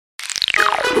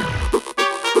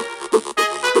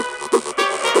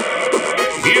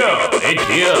right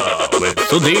here with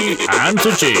Sudhi and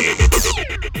Suchi.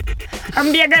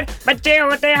 हम भी अगर बच्चे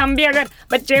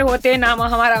होते नाम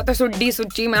हमारा होता सुड्डी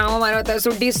सुची नाम हमारा होता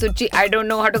सुड्डी सुची I don't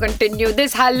know how to continue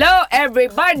this. Hello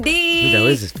everybody. That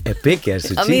was epic, yeah,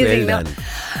 Suchi. Amazing, well no? done.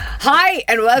 Hi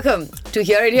and welcome to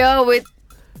Hear It Here with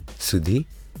Sudhi?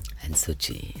 and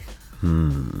Suchi.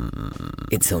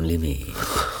 It's only me.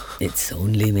 It's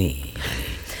only me.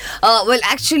 Well,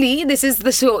 actually, this is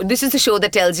the show. This is the show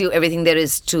that tells you everything there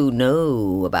is to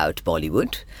know about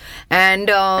Bollywood, and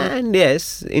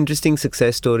yes, interesting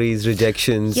success stories,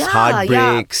 rejections, yeah,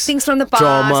 heartbreaks, things from the past,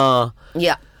 trauma.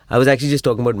 Yeah. I was actually just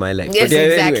talking about my life. Yes, but yeah,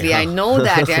 exactly. Anyway. I know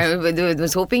that. I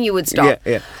was hoping you would stop.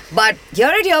 Yeah. But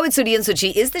Hear It Here with Sudhi and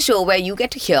Suchi is the show where you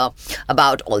get to hear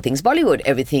about all things Bollywood,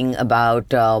 everything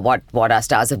about what our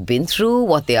stars have been through,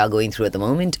 what they are going through at the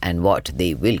moment, and what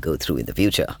they will go through in the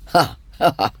future.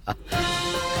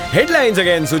 Headlines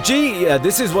again, Suchi.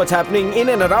 This is what's happening in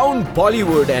and around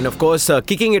Bollywood. And of course,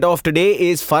 kicking it off today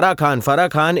is Farah Khan. Farah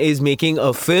Khan is making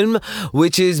a film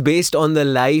which is based on the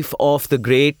life of the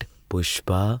great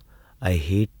Pushpa. I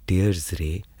hate tears,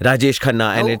 Ray. Rajesh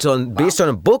Khanna. And it's based on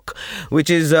a book which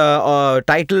is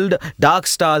titled Dark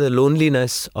Star, The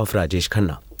Loneliness of Rajesh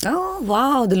Khanna. Oh,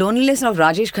 wow. The loneliness of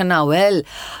Rajesh Khanna. Well,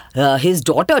 his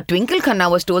daughter, Twinkle Khanna,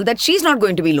 was told that she's not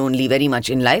going to be lonely very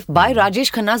much in life by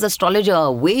Rajesh Khanna's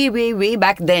astrologer way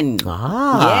back then.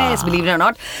 Yes, believe it or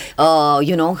not.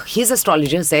 His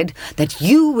astrologer said that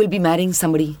you will be marrying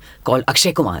somebody called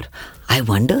Akshay Kumar. I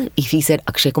wonder if he said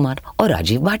Akshay Kumar or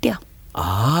Rajiv Bhatia.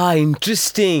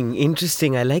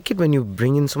 Interesting. I like it when you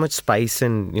bring in so much spice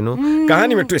and,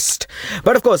 kahani mein twist.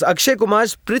 But of course, Akshay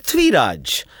Kumar's Prithvi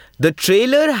Raj. The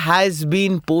trailer has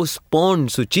been postponed,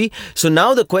 Suchi. So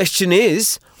now the question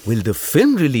is, will the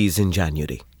film release in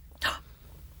January?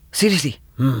 Seriously?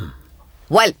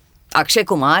 Well, Akshay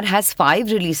Kumar has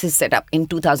 5 releases set up in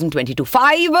 2022.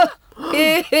 5?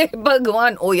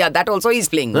 Bhagwan. Oh yeah, that also he's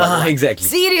playing. Exactly.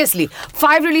 Seriously.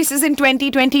 5 releases in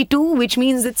 2022, which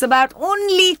means it's about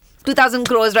only 2,000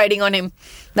 crores riding on him.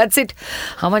 That's it.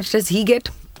 How much does he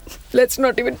get? Let's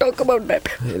not even talk about that.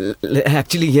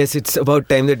 Actually, yes, it's about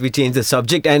time that we change the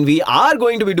subject, and we are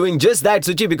going to be doing just that,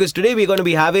 Suchi, because today we're going to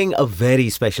be having a very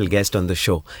special guest on the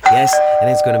show. Yes, and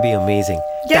it's going to be amazing.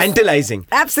 Yes. Tantalizing.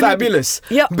 Absolutely. Fabulous.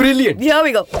 Yeah. Brilliant. Here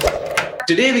we go.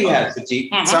 Today we have,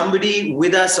 Suchi, somebody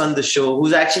with us on the show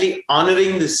who's actually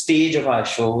honoring the stage of our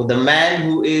show. The man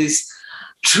who is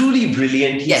truly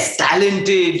brilliant. He's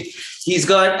talented. He's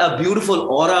got a beautiful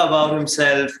aura about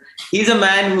himself. He's a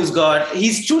man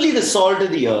he's truly the salt of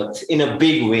the earth in a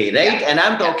big way, right? Yeah. And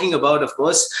I'm talking about, of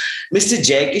course, Mr.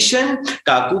 Jai Kishan,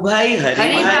 Kaku Bhai, Hari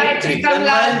Bhai, Trikam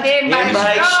Lal, M.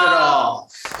 Bhai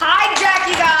Shroff. Hi,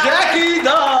 Jackie Da.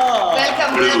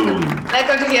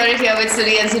 Welcome to Hear It Here with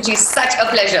Sudhi and Suchi. Such a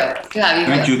pleasure to have you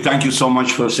here. Thank you so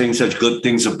much for saying such good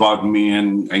things about me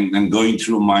and going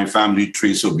through my family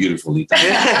tree so beautifully.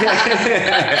 Wonderful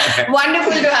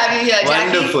to have you here,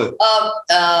 Jackie. Wonderful.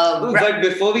 But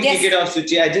before we kick it off,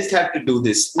 Suchi, I just have to do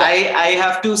this. I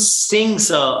have to sing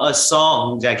a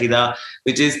song, Jackie Da,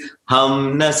 which is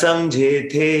Hum Na Samjhe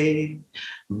The.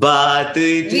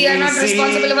 We are not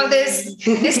responsible for this.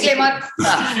 Disclaimer.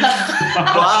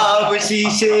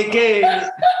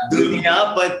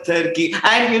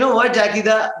 And you know what, Jackie,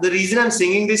 the reason I'm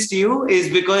singing this to you is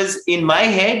because in my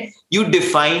head, you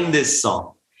define this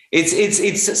song.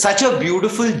 It's such a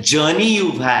beautiful journey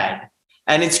you've had,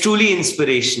 and it's truly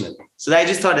inspirational. So I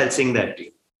just thought I'd sing that to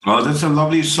you. Oh, that's a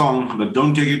lovely song, but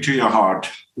don't take it to your heart.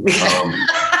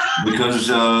 Because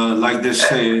like they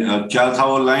say, kya tha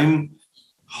wo line?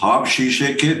 ख्वाब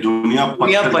शीशे के दुनिया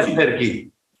पत्थर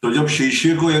की। तो जब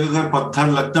शीशे को अगर पत्थर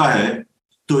लगता है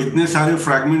तो इतने सारे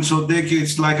fragments होते हैं कि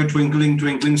it's like a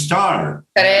twinkling star.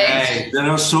 Correct. There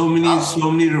are so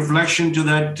many reflection to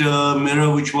that mirror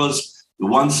which was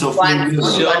once of one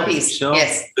piece. Sure.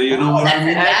 Yes. So you know what I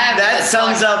mean? That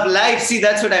sums up life. See,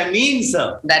 that's what I mean,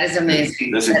 sir. That is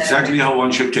amazing. That's exactly how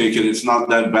one should take it. It's not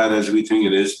that bad as we think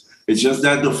it is. It's just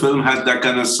that the film had that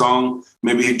kind of song.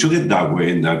 Maybe he took it that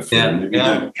way in that film. Maybe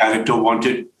the character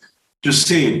wanted to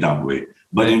say it that way.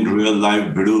 But in real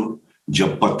life, Bidu,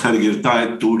 जब पत्थर गिरता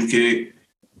है टूट के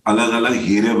अलग-अलग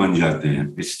हीरे बन जाते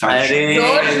हैं. It's so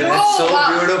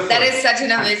beautiful. That is such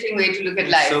an amazing way to look at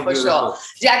life, so for sure.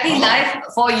 Jackie, life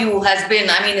for you has been,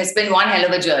 it's been one hell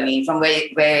of a journey from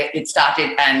where it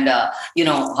started and,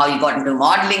 how you got into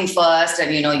modeling first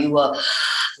and, you were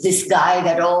this guy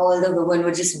that all the women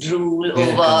would just drool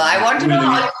over. I want to know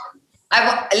how...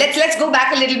 Let's go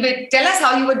back a little bit. Tell us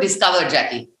how you were discovered,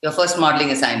 Jackie, your first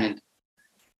modeling assignment.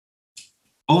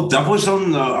 Oh, that was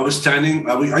on, I used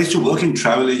to work in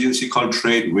travel agency called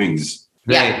Trade Wings.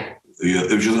 Yeah.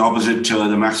 which was opposite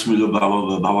the Maximilian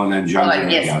Bhavan and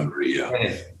Janjani Gallery.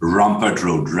 Rampart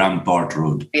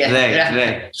Road. Yeah.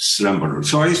 Right. Rampart Road.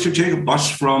 So I used to take a bus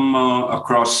from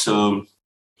across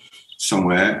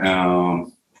somewhere,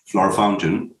 Flower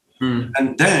Fountain.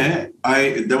 And there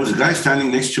was a guy standing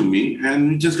next to me, and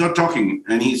we just got talking.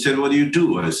 And he said, "What do you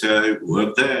do?" I said, "I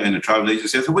work there in a travel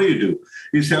agency." I said, "What do you do?"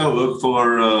 He said, "I work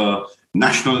for a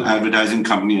national advertising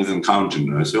company as an accountant."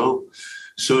 I said, "Oh."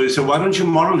 So he said, "Why don't you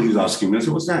model?" He's asking me. I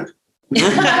said, "What's that?"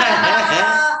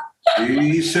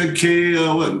 He said, "Okay,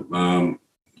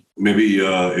 maybe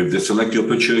if they select your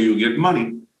picture, you get money,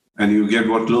 and you get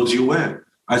what clothes you wear."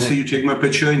 I say, "You take my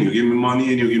picture and you give me money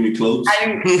and you give me clothes."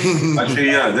 I say,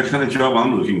 "Yeah, that kind of job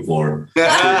I'm looking for."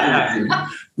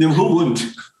 Then who wouldn't?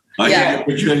 I take your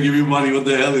picture and give you money. What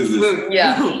the hell is this?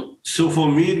 Yeah. So for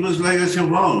me, it was like, I said,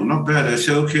 "Wow, not bad." I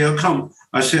said, "Okay, I'll come."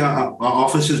 I said, "Our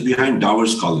office is behind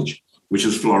Dowers College, which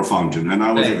is Flower Fountain, and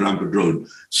I was at Rampart Road.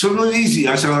 So it was easy."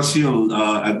 I said, "I'll see you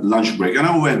at lunch break." And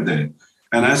I went there.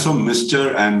 And I saw Mr.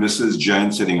 and Mrs. Jain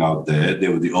sitting out there. They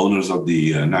were the owners of the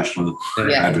national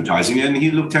advertising. And he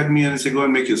looked at me and he said, "Go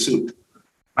and make your suit."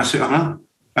 I said, "Uh-huh."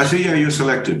 I said, "Yeah, you're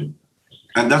selected."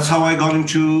 And that's how I got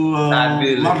into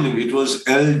modeling. It was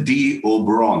L.D.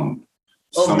 O'Brien.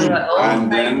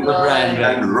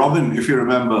 And Robin, if you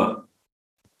remember.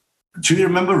 Do you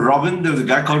remember Robin? There was a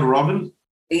guy called Robin.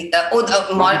 The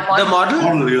model?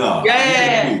 Model,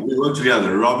 Yeah. We worked together,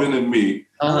 Robin and me.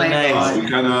 Oh, my God. We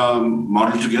kind of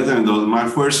modeled together. And that was my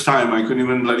first time. I couldn't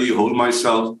even bloody hold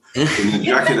myself in a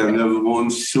jacket. I've never worn a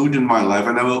suit in my life.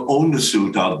 I never owned a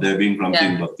suit out there, being from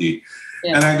Timbuktu.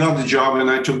 Yeah. And I got the job and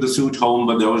I took the suit home,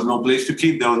 but there was no place to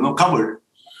keep. There was no cupboard.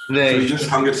 Right. So we just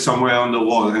hung it somewhere on the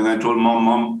wall. And I told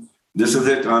Mom, this is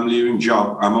it. I'm leaving job.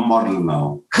 I'm a model now.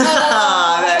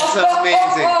 That's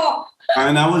amazing.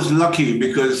 And I was lucky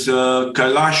because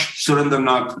Kailash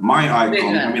Surendranath, my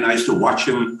icon, I mean, I used to watch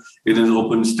him in his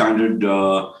open standard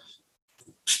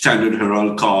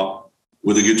Herald car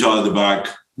with a guitar at the back.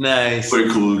 Nice. Very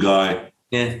cool guy.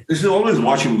 Yeah. I used to always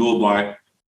watch him go by.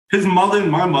 His mother and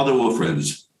my mother were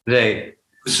friends. Right.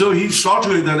 So he saw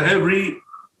to it that every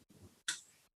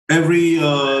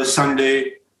Sunday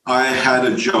I had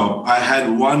a job. I had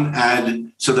one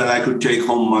ad so that I could take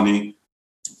home money.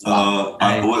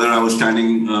 Whether I was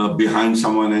standing behind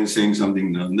someone and saying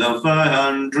something, the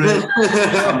 500,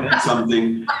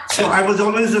 something. So I was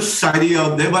always a sidey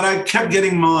out there, but I kept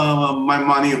getting my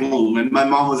money home, and my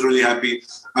mom was really happy.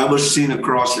 I was seen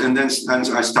across, and then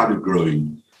I started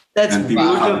growing. That's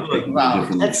beautiful. Wow.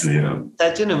 That's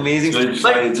such an amazing.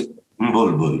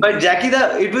 But Jackie,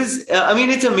 it was. I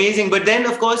mean, it's amazing. But then,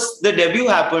 of course, the debut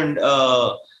happened,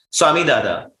 Swami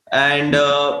Dada, and.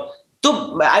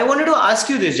 So I wanted to ask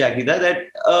you this, Jackie,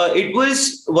 that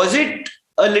was it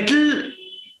a little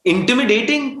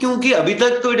intimidating? Because abhi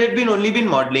tak to it had only been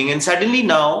modeling, and suddenly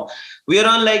now we are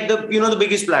on like the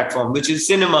biggest platform, which is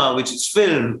cinema, which is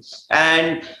film,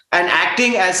 and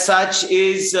acting as such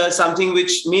is something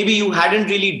which maybe you hadn't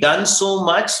really done so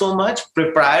much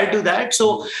prior to that.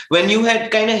 So when you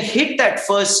had kind of hit that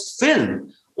first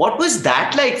film, what was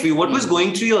that like for you? What was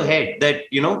going through your head that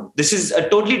this is a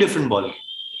totally different ball?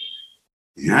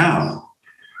 Yeah.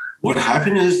 What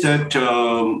happened is that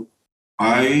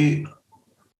I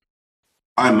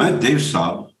met Dev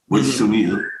Saab with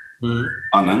Sunil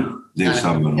Anand, Dev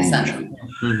Saab.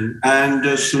 And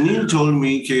Sunil told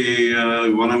me,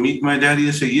 you want to meet my daddy?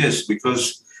 I said, yes,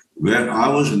 because where I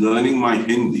was learning my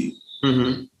Hindi,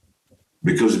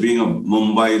 because being a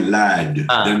Mumbai lad,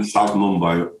 then South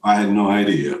Mumbai, I had no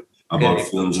idea about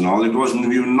films and all. We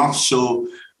were not so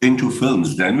into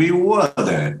films then. We were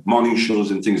there, morning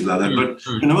shows and things like that, but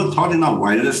we never thought in our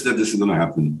wildest that this is going to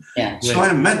happen. Yeah. So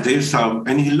I met Dev Saab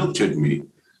and he looked at me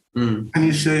and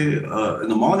he said, in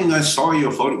the morning I saw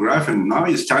your photograph and now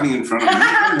you're standing in front of me.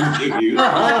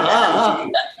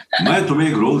 मैं तुम्हें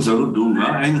एक role जरूर दूंगा,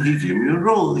 and he gave me a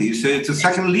role. He said, it's a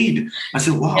second lead. I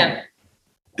said, wow. Yeah.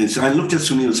 And so I looked at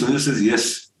Sunil. Sunil says,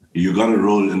 yes, you got a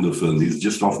role in the film. He's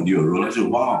just offered you a role. I said,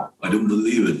 wow, I don't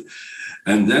believe it.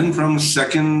 And then from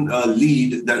second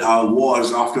lead that I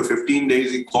was, after 15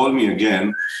 days, he called me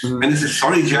again. And he said,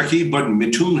 sorry, Jackie, but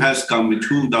Mithun has come,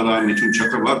 Mithun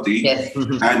Chakravarti. Yes.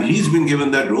 And he's been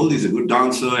given that role. He's a good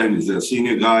dancer and he's a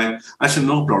senior guy. I said,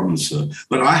 no problem, sir.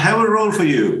 But I have a role for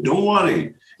you. Don't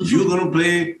worry. You're going to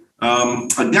play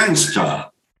a gangster.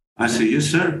 I said, yes,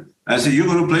 sir. I said, you're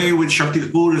going to play with Shakti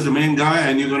Kapoor as the main guy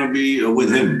and you're going to be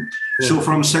with him. Yeah. So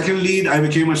from second lead, I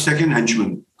became a second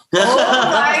henchman. Oh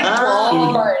my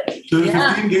God. So in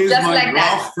 15 days, just my like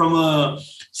graph from a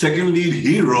second lead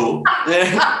hero,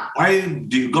 I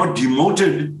got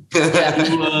demoted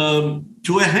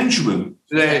to a henchman.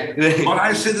 Right. But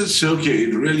I said it's okay.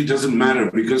 It really doesn't matter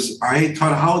because I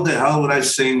thought, how the hell would I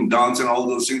sing, dance, and all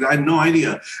those things? I had no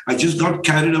idea. I just got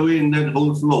carried away in that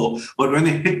whole flow. But when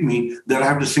it hit me that I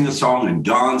have to sing a song and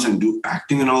dance and do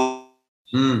acting and all,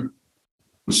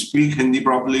 speak Hindi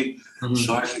properly.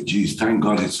 So I said, geez, thank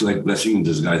God, it's like blessing in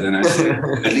disguise. And I said,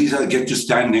 at least I'll get to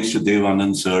stand next to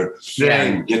Devanand sir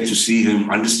and get to see him,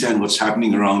 understand what's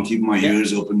happening around, keep my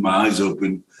ears open, my eyes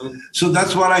open. So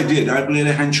that's what I did. I played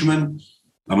a henchman.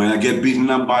 I mean, I get beaten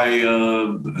up by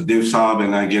Dev Saab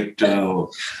and I get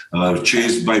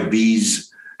chased by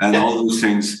bees and all those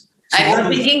things. So and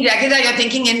you're thinking, Jackie, you're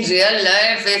thinking in real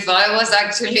life, if I was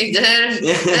actually there,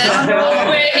 there's no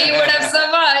way he would have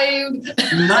survived.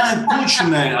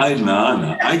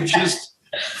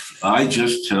 I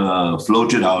just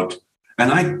floated out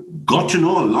and I got to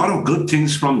know a lot of good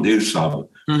things from Dev Saab.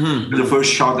 The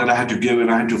first shot that I had to give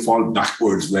and I had to fall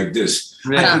backwards like this.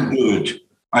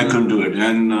 I couldn't do it.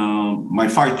 And my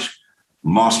fight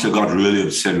master got really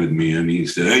upset with me and he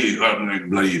said, hey, you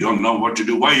don't know what to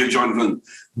do. Why are you joining?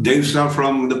 Dave Saab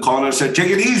from the corner said, take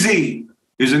it easy.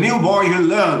 He's a new boy, he'll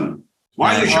learn.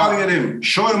 Why are you shouting at him?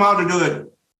 Show him how to do it.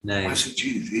 Nice. I said,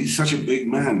 geez, he's such a big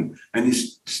man. And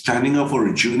he's standing up for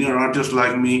a junior artist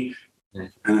like me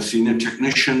and a senior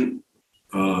technician.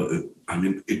 I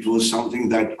mean, it was something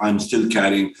that I'm still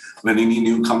carrying. When any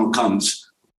newcomer comes,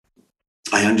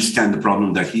 I understand the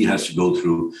problem that he has to go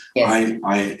through.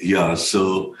 Yes.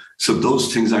 So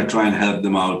those things I try and help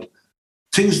them out.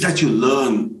 Things that you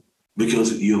learn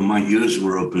because my ears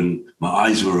were open, my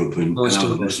eyes were open, and I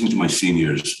was listening to my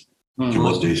seniors, to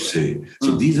what they say.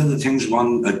 So these are the things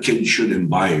a kid should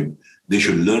imbibe. They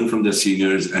should learn from their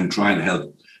seniors and try and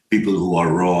help people who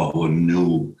are raw, who are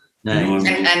new. Nice. You know what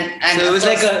I mean? And so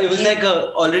it was like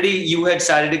already you had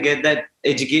started to get that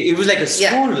education. It was like a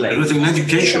school, like it was an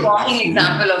education. It's a walking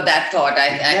example of that thought.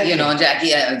 You know,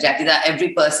 Jackie, every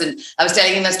person. I was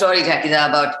telling him a story, Jackie,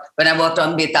 about when I worked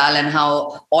on Betal and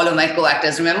how all of my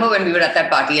co-actors. Remember when we were at that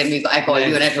party and I called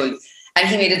you and I told you. And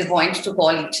he made it a point to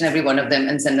call each and every one of them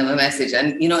and send them a message.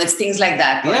 And, you know, it's things like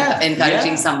that,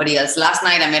 encouraging somebody else. Last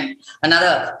night, I met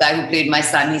another guy who played my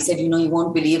son. He said, you know, you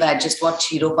won't believe I had just watched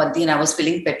Hero Panti and I was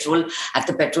filling petrol at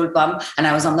the petrol pump and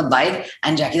I was on the bike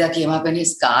and Jackie came up in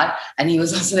his car and he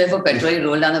was also there for petrol. He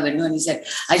rolled down the window and he said,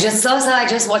 I just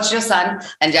watched your son.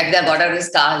 And Jackie got out of his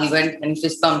car. He went and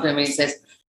fist bumped him and he says,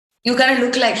 you kind of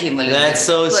look like him a little bit. That's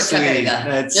so sweet.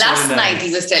 That's Last night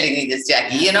he was telling me this,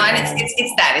 Jackie. You know, and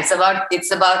it's that.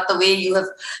 It's about the way you have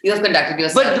conducted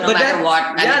yourself, no matter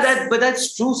what. But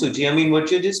that's true, Suchi. I mean,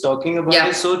 what you're just talking about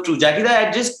is so true. Jackie,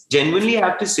 I just genuinely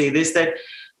have to say this, that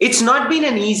it's not been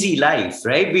an easy life,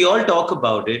 right? We all talk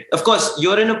about it. Of course,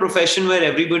 you're in a profession where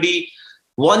everybody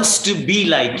wants to be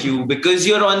like you because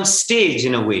you're on stage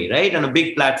in a way, right? On a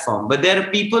big platform. But there are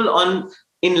people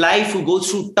in life who go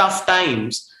through tough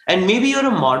times. And maybe you're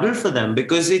a model for them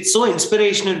because it's so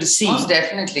inspirational to see. Most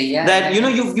definitely, that, you know,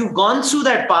 you've gone through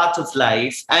that path of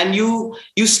life and you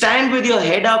stand with your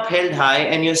head up, held high,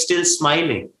 and you're still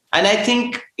smiling. And I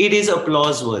think it is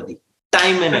applause worthy.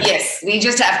 Time and yes, we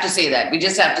just have to say that.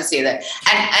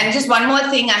 And just one more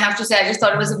thing I have to say. I just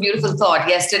thought it was a beautiful thought.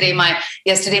 Yesterday,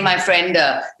 my friend,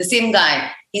 the same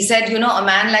guy, he said, you know, a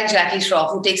man like Jackie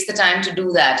Shroff who takes the time to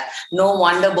do that, no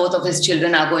wonder both of his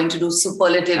children are going to do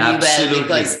superlatively well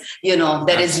because, you know,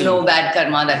 there is no bad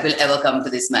karma that will ever come to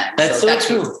this man. That's so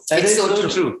true. It's so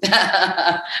true.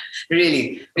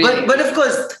 Really. But of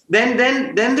course, then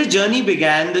the journey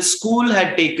began. The school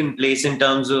had taken place in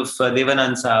terms of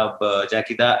Devanand Saab,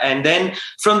 Jackie Da. And then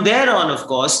from there on, of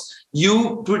course,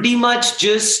 you pretty much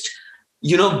just,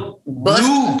 you know,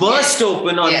 burst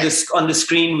open on the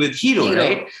screen with Hero,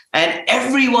 right? And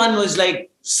everyone was like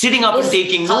sitting up and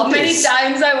taking notice. How many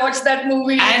times I watched that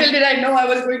movie? Little did I know I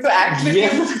was going to act with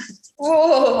him.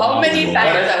 Whoa, how many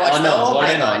times I watched that? Oh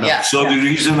my God, yeah. So the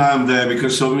reason I'm there,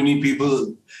 because so many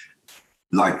people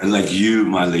like you,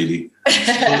 my lady,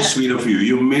 so sweet of you.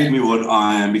 You made me what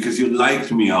I am because you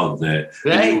liked me out there.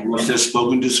 Right. You must have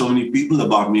spoken to so many people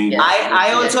about me. Yes.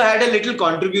 I also had a little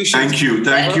contribution. Thank you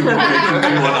for making me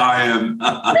what I am.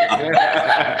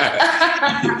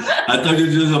 I thought you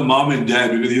were just a mom and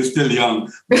dad because you're still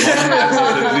young.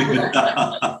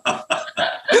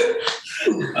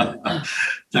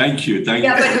 Thank you.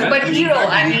 Yeah, but Hero,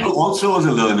 I mean, also was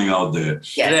a learning out there.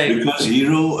 Yes. Right. Because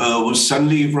Hero was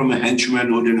suddenly from a henchman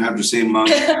who didn't have to say much.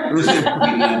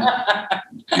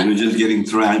 Just getting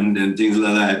threatened and things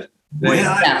like that. Where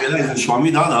I realized in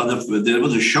Swami Dada, there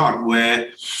was a shot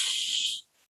where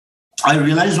I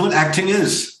realized what acting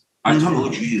is. I thought,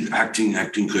 oh, geez, acting,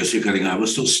 kaise karenge? I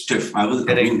was so stiff. I was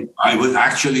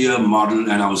actually a model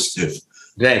and I was stiff.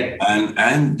 Right.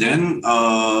 And then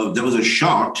there was a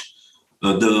shot.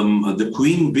 The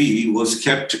queen bee was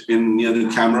kept in near the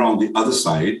camera on the other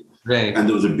side. Right. And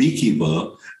there was a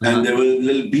beekeeper. And there were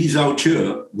little bees out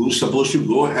here who's supposed to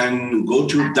go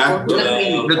to that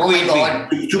the queen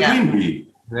bee. Queen bee.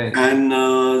 Right. And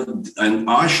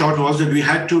our shot was that we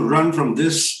had to run from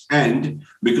this end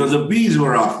because the bees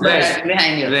were after us. Right,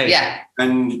 behind you. Right. Yeah.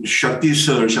 And Shakti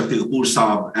Kapoor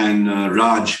Saab and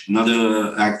Raj,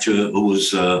 another actor who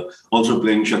was also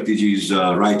playing Shakti ji's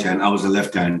right hand, I was the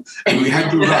left hand. And we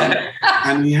had to run.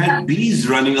 And we had bees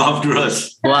running after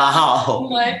us. Wow. Oh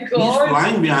my Bees God.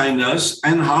 flying behind us.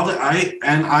 And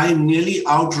I nearly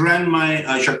outran my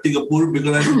Shakti Kapoor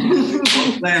because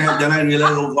then I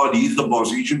realized, oh God, he's the boss.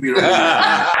 He should be running.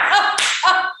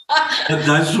 And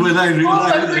that's when I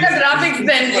realized. Computer graphics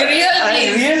then.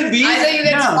 Real bees. Either you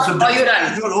get shot or you run. I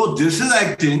thought, oh, this is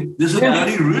acting. This is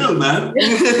bloody real, man.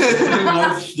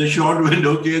 The shot went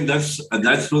okay. And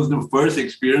that was the first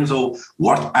experience of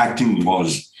what acting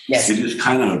was. Yes. It is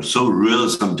kind of so real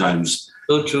sometimes.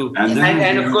 So true.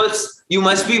 And of course, you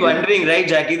must be wondering, right,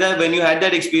 Jackie, that when you had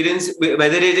that experience,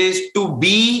 whether it is to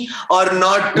be or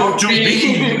not to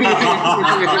be.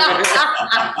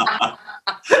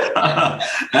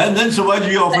 And then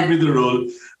Subhaji offered me the role.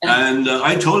 And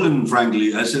I told him,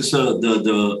 frankly, I said, sir,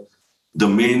 the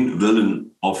main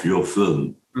villain of your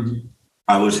film,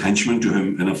 I was henchman to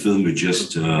him in a film which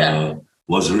just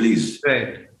was released.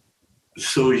 Right.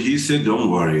 So he said,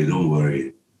 don't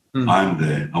worry. I'm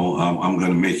there. I'm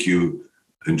going to make you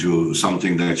into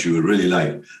something that you really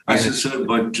like. I said, sir,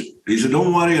 but he said,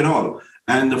 don't worry at all.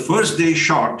 And the first day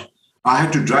shot, I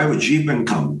had to drive a Jeep and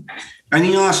come. And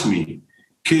he asked me,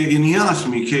 do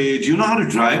you know how to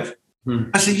drive?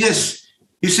 I said, yes.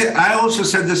 He said, I also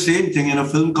said the same thing in a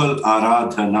film called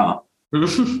Aradhana,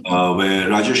 where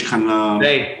Rajesh Khanna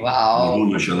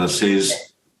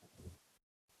says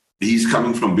he's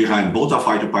coming from behind. Both are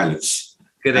fighter pilots.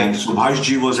 Correct. And Subhash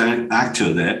Ji was an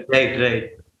actor there. Right.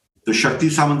 The Shakti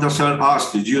Samanta sir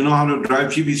asked, did you know how to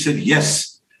drive Jeep? He said,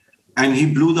 yes. And he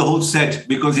blew the whole set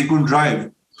because he couldn't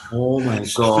drive. Oh my God.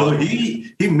 So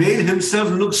he made himself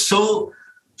look so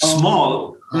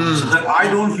small so that I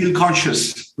don't feel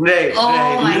conscious. Right.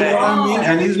 my You know what I God. mean?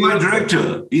 And he's my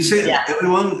director. He said,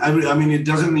 everyone, I mean, it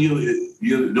doesn't,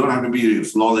 you don't have to be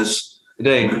flawless.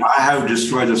 Right. I have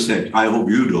destroyed a set. I hope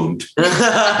you don't.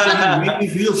 It made me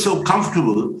feel so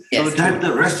comfortable so that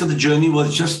the rest of the journey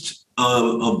was just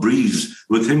a breeze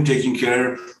with him taking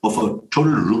care of a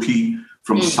total rookie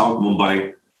from South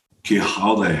Mumbai. Okay,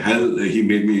 how the hell he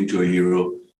made me into a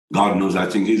hero. God knows, I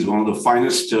think he's one of the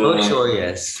finest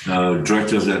directors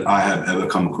that I have ever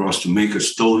come across to make a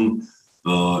stone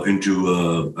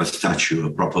into a statue, a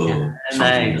proper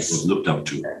something that was looked up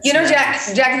to. You know,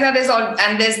 Jackie,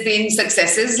 there's been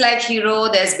successes like Hero.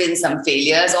 There's been some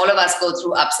failures. All of us go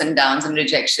through ups and downs and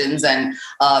rejections and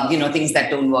things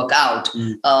that don't work out.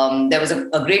 There was a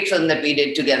great film that we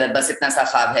did together, Bas Itna Sa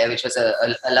Khwab Hai, which was a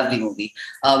lovely movie,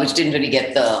 which didn't really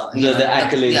get the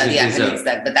accolades. The accolades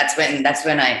but that's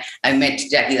when I met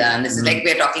Jackie, and this is like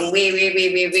we're talking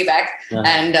way back,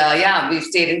 and we've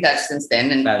stayed in touch since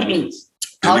then. And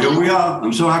here we are.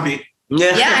 I'm so happy. And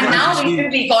now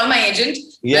recently call my agent.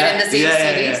 We're in the same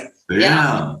series.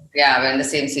 We're in the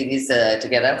same series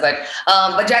together.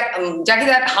 But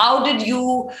Jackie, how did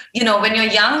you, when you're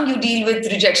young, you deal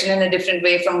with rejection in a different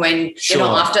way from when,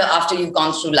 after you've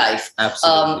gone through life.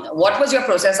 Absolutely. What was your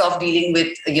process of dealing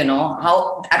with,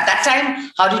 how, at that time,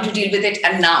 how did you deal with it?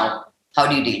 And now, how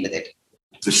do you deal with it?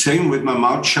 The same with my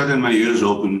mouth shut and my ears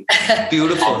open.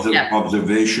 Beautiful.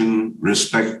 Observation,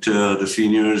 respect the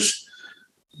seniors.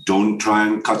 Don't try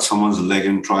and cut someone's leg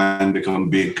and try and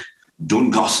become big. Don't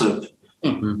gossip.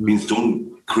 Means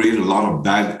don't create a lot of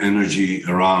bad energy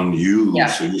around you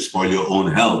so you spoil your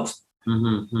own health.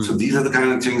 So these are the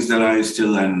kind of things that I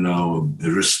still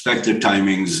respect the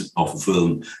timings of a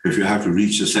film. If you have to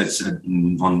reach the sets at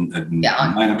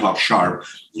 9 o'clock sharp,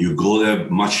 you go there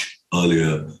much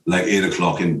earlier, like 8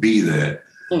 o'clock, and be there.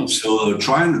 So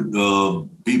try and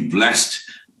be blessed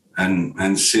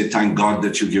and say, thank God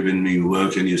that you're giving me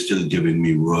work and you're still giving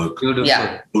me work.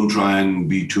 Beautiful. Don't try and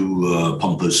be too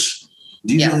pompous.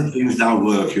 These are the things that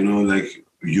work, like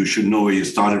you should know where you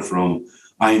started from.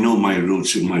 I know my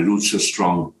roots. If my roots are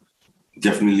strong,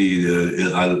 definitely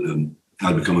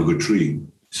I'll become a good tree.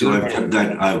 So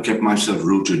I've kept myself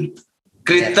rooted.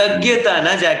 Kritagyata,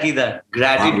 na Jackie, that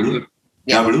gratitude.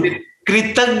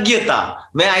 Kritagyata.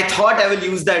 I thought I will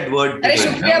use that word.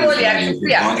 Gratitude.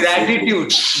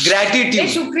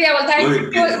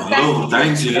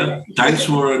 Thanks. Thanks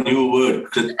for a new word.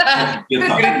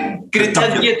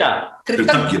 Kritagyata.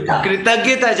 Kritagyata.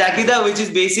 Kritagyata, Jakida, which is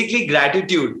basically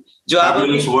gratitude.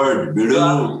 Fabulous word.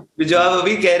 जो आप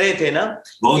अभी कह रहे थे ना,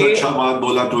 बहुत अच्छा बात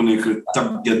बोला तूने,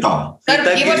 कृतज्ञता.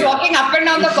 Sir, he was walking up and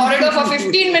down the corridor for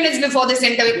 15 minutes before this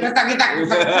interview. What?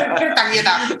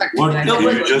 Did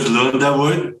you just learn that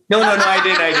word? No, I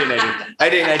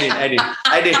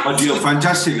didn't. But you're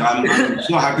fantastic. I'm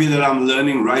so happy that I'm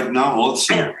learning right now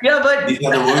also. Yeah, but these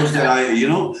are the words that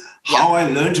how I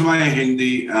learned my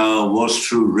Hindi was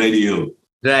through radio.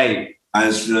 Right.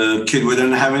 As a kid, we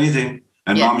didn't have anything.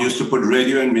 And mom used to put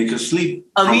radio and make us sleep.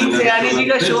 Amin Sayani ji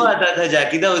ka show आता था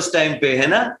Jakida उस time पे, है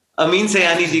ना? Amin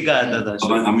Sayani ji का आता था.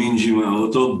 अमीन जी वो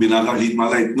तो बिना का गीत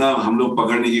माला इतना हम लोग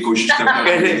पकड़ने की कोशिश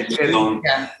करते थे.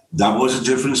 That was a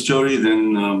different story than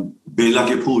बेला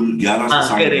के फूल 11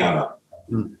 से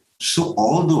 11. So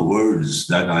all the words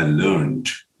that I learned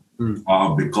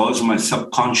are because my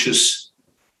subconscious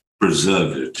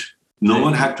preserved it. No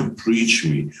one had to preach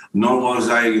me, nor was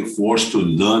I forced to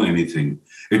learn anything.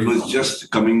 It was just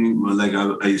coming, like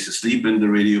I used to sleep in the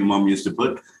radio mom used to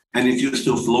put, and it used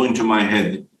to flow into my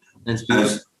head.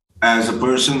 As a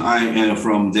person, I am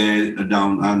from there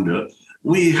down under.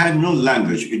 We had no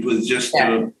language. It was just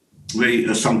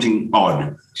very something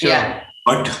odd. Yeah.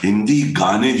 But Hindi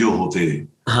गाने जो होते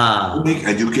वो एक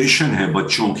education है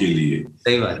बच्चों के लिए.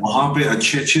 सही बात. वहाँ पे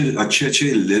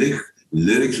अच्छे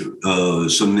लिरिक्स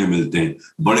सुनने मिलते हैं.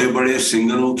 बड़े बड़े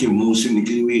सिंगरों के मुंह से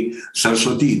निकली हुई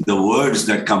Saraswati, the words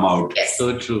that come out. Yes.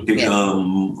 So true.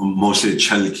 मुंह से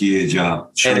छल किए जा,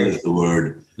 छल is the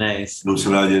word. Nice.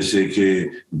 दूसरा जैसे कि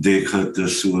देखत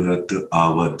सूरत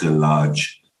आवत लाज,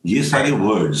 ये सारे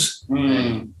words.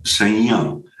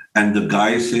 सैया, and the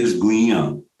guy says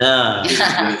गुइया.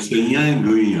 सैया and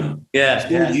Guiya.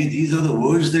 Yeah. These are the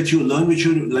words that you learn, which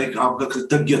you like आपका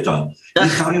कृतज्ञता. ये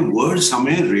सारे words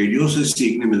हमें रेडियो से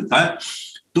सीखने मिलता है.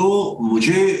 तो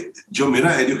मुझे जो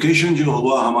मेरा education जो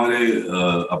हुआ हमारे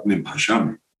अपने भाषा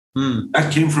में,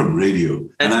 that came from radio,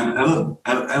 and I'm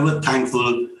ever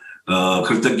thankful.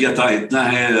 कृतज्ञता इतना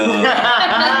है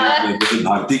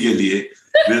भारती के लिए.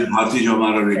 Bharti jo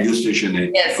hamara radio station hai.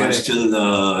 Yes, I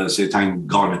still say thank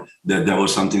God that there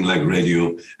was something like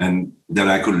radio and that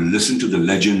I could listen to the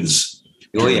legends,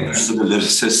 to the best of the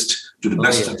lyricists, to the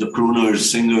best of the crooners,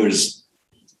 singers,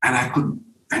 and I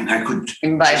could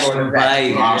Imbibe all of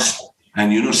that. grasp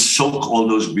and soak all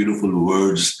those beautiful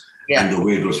words and the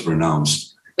way it was pronounced.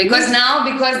 Because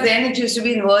then it used to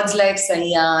be in words like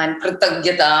Sahiya and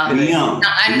Kritagyata.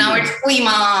 And now it's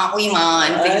Uima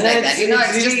and things like that.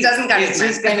 It just doesn't cut it. It's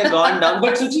just kind of gone down.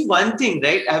 But Suchi, one thing,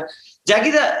 right?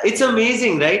 Jakida, it's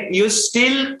amazing, right? You're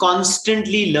still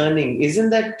constantly learning. Isn't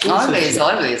that true? Always.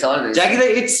 Jakida,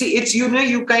 it's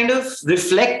you kind of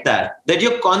reflect that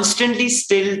you're constantly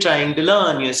still trying to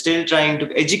learn. You're still trying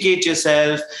to educate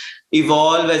yourself,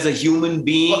 evolve as a human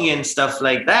being and stuff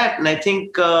like that. And I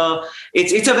think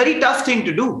it's a very tough thing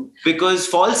to do because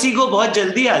false ego बहुत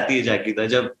जल्दी आती है Jakida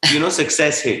जब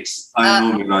success hits. I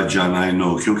know मेरा जान, I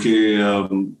know क्योंकि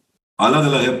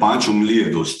अलग-अलग है, 5 उंगली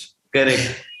है दोस्त.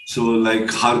 Correct. So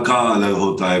like हर का अलग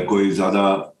होता है, कोई ज्यादा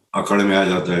अकड़ में आ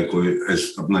जाता है, कोई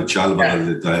अपना चाल बदल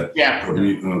देता है,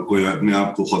 कोई अपने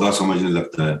आप को खुदा समझने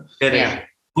लगता है. Correct.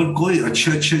 पर कोई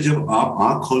अच्छे जब आप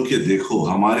आंख खोल के देखो,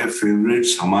 हमारे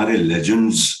फेवरेट्स, हमारे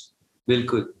लेजेंड्स,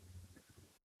 बिल्कुल,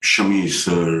 शमी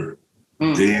सर,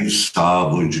 देव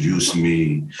साहब who introduced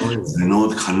me,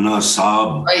 Vinod Khanna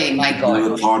साहब,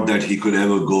 never thought that he could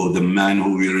ever go, the man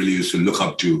who we really used to look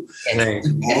up to.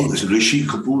 All this, Rishi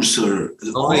Kapoor sir,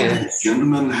 all these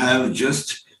gentlemen have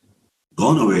just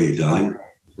gone away, darling.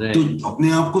 तो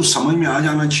अपने आप को समझ में आ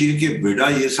जाना चाहिए कि बेटा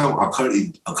ये सब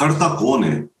अखड़ता कौन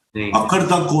है?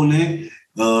 अकड़ता कौन है?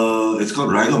 It's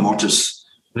called rigor mortis.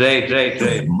 Right.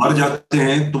 मर जाते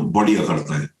हैं तो बॉडी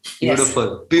अकड़ता है.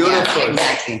 Beautiful.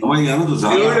 Exactly.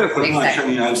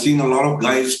 I've seen a lot of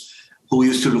guys who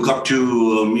used to look up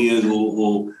to me and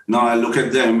now I look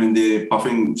at them and they're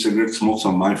puffing cigarette smokes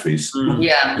on my face.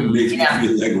 Yeah. It makes me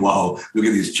feel like, wow, look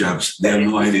at these chaps. They have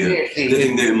no idea. They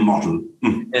think they're immortal.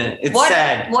 It's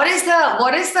sad. What is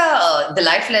the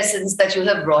life lessons that you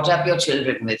have brought up your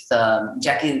children with,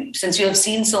 Jackie? Since you have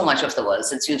seen so much of the world,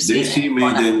 since you've seen, they see me,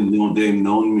 they've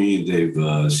known me,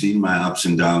 they've seen my ups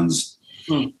and downs,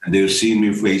 and they've seen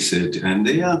me face it, and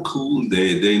they are cool.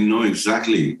 They know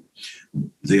exactly.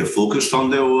 They are focused on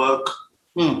their work.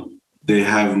 They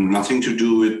have nothing to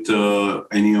do with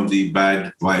any of the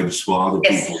bad vibes for other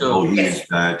people.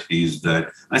 He's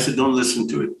that. I said, don't listen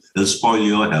to it. It'll spoil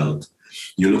your health.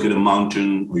 You look at a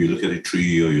mountain, or you look at a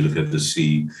tree, or you look at the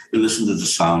sea. You listen to the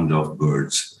sound of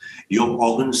birds. Your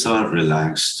organs are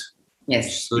relaxed.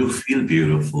 Yes. You feel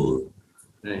beautiful.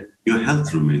 Right. Your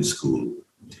health remains cool.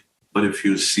 But if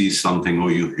you see something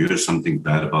or you hear something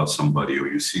bad about somebody or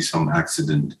you see some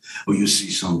accident or you see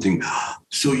something,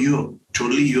 so you're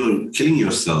killing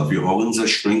yourself. Your organs are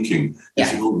shrinking. You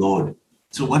say, oh Lord.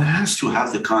 So one has to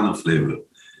have the kind of flavor.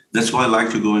 That's why I like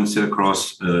to go and sit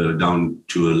across down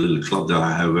to a little club that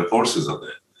I have where horses are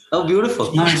there. Oh, beautiful.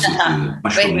 It's nice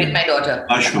to see With my daughter.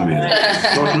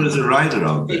 Ashwamedh. Daughter is a rider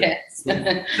out there. Yes.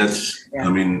 That's, I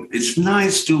mean, it's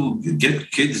nice to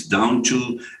get kids down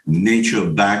to nature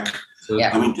back.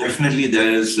 Yeah. I mean, definitely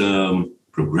there's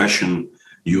progression.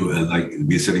 You like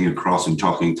we're sitting across and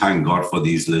talking. Thank God for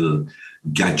these little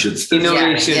gadgets.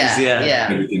 Innovations,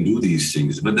 that we can do these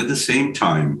things. But at the same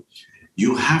time,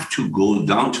 you have to go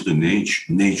down to the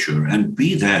nature and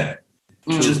be there.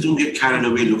 Just don't get carried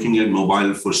away looking at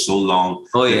mobile for so long.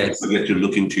 Oh, yes. Forget to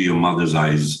look into your mother's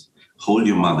eyes. Hold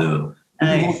your mother.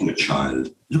 Hold your child.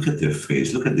 Look at their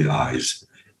face. Look at their eyes.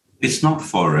 It's not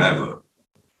forever.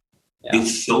 Yeah.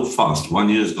 It's so fast. 1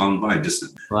 year has gone by.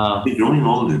 We're growing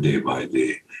older day by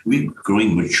day. We're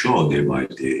growing mature day by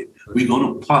day. We're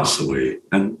going to pass away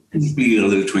and be a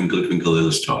little twinkle, twinkle,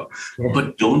 little star. Yeah.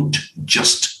 But don't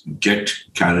just get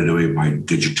carried away by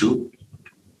digital.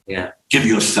 Yeah. Give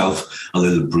yourself a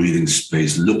little breathing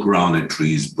space. Look around at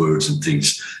trees, birds, and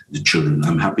things. The children.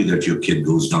 I'm happy that your kid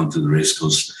goes down to the race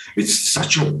course. It's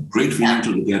such a great feeling to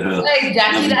look at her. Hey,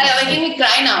 Jackie, you're making me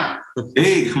cry now.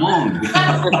 Hey, come on.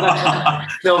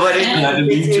 No, but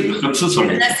I'm so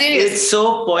sorry. It's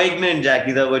so poignant,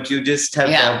 Jackie, that what you just have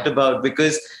talked about,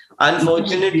 because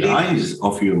unfortunately, the eyes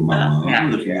of your mama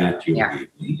looking at your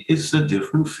baby, it's a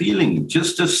different feeling.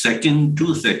 Just a second,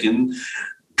 2 seconds,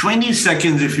 20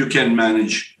 seconds if you can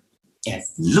manage.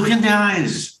 Yes. Look in their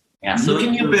eyes. Yeah. Look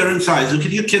in your parents' eyes. Look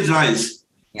at your kids' eyes.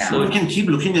 Yeah. So we can keep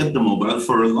looking at the mobile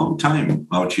for a long time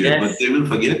out here, but they will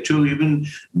forget to even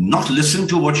not listen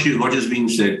to what is being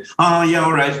said. Yeah,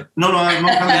 all right. No, I'm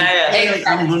not coming.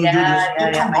 I'm going to do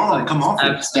this. Come on.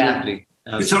 Absolutely.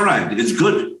 It's all right. It's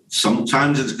good.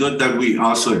 Sometimes it's good that we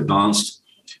are so advanced.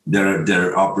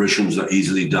 Their operations are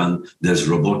easily done. There's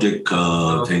robotic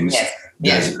things.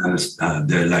 Yes.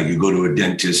 They're like you go to a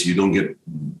dentist, you don't get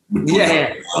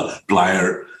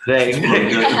plier. Right.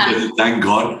 Thank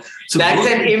God. So that's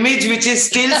an image which is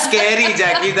still scary,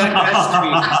 Jackie. That has to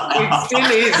be. It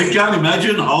still is. You can't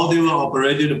imagine how they were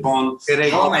operated upon.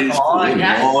 Correct. Oh my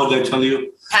God. I tell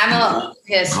you. Hammer.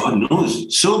 Yes. God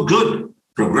knows. So good.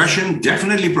 Progression,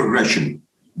 definitely progression.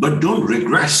 But don't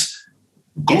regress.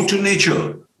 Go to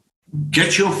nature.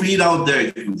 Get your feet out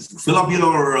there. Fill up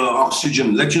your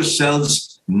oxygen. Let your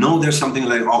cells know there's something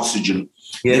like oxygen.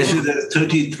 Yes. There's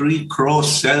 33 crore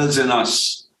cells in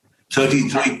us.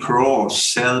 33 crore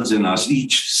cells in us.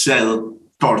 Each cell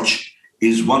torch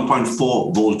is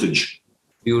 1.4 voltage.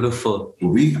 Beautiful.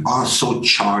 We are so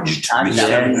charged with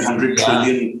 700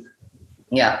 trillion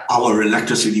hour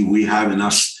electricity we have in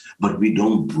us, but we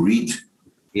don't breathe.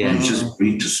 Yeah. We just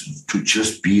breathe to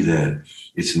just be there.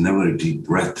 It's never a deep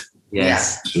breath.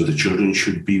 Yes. So the children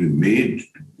should be made.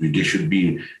 They should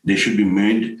be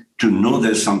made to know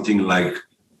there's something like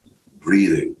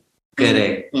breathing.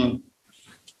 Correct.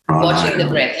 Watching the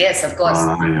breath. Yes, of course.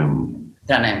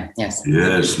 Pranayam. Yes.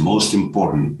 Yes, most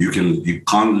important. You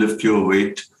can't lift your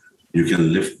weight. You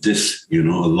can lift this, a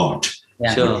lot.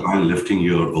 Yeah. Sure. You can't lifting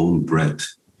your own breath.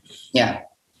 Yeah.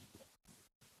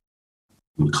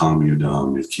 Will calm you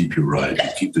down. It keep you right.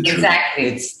 It keep the children.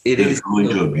 Exactly. They're going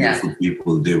to a beautiful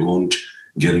people. They won't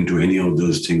get into any of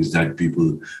those things that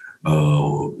people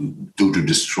do to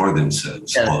destroy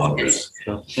themselves or others.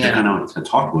 A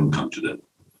thought won't come to them.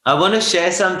 I want to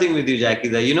share something with you, Jackie.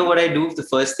 That you know what I do? The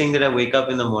first thing that I wake up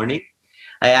in the morning,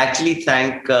 I actually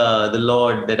thank the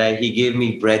Lord that He gave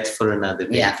me breath for another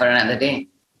day. Yeah, for another day.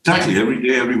 Exactly. Every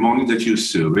day, every morning that you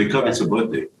wake up, it's a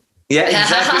birthday. Yeah,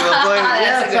 exactly.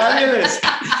 Fabulous.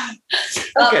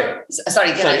 Okay.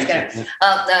 Sorry. Jack,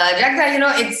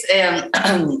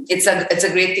 it's a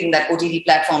great thing that OTT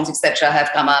platforms, etc., have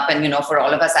come up, and for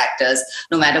all of us actors,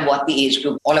 no matter what the age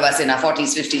group, all of us in our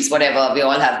 40s, 50s, whatever, we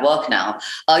all have work now.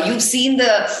 You've seen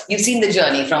the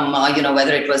journey from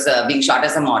whether it was being shot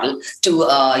as a model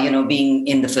to being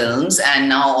in the films, and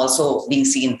now also being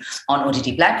seen on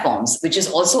OTT platforms, which is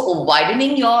also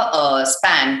widening your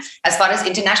span as far as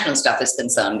international stuff is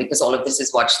concerned, because all of this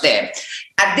is watched there.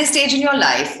 At this stage in your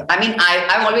life, I mean,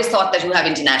 I've always thought that you have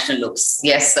international looks.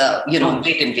 Yes,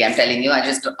 blatantly, I'm telling you. I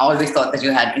just always thought that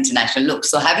you had international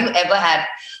looks. So have you ever had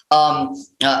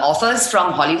offers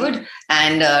from Hollywood?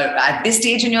 And at this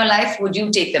stage in your life, would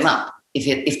you take them up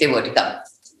if they were to come?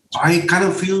 I kind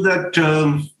of feel that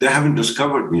they haven't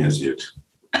discovered me as yet.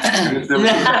 Which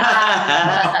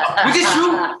is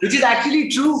true. Which is actually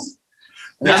true.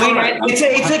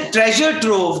 It's a treasure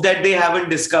trove that they haven't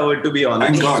discovered, to be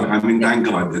honest. Thank God. Thank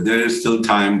God. There is still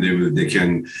time. They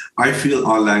can. I feel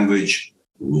our language,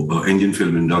 Indian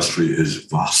film industry, is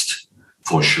vast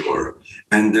for sure.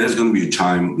 And there's going to be a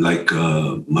time like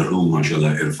Marhoom,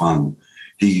 mashallah, Irfan.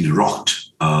 He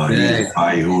rocked. He's a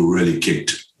guy who really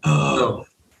kicked out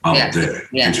there,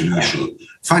 international.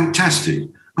 Fantastic.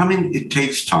 I mean, it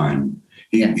takes time.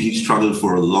 He struggled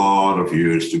for a lot of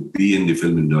years to be in the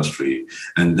film industry.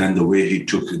 And then the way he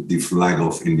took the flag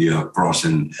of India across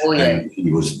and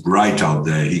he was right out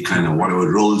there. He kind of,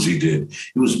 whatever roles he did,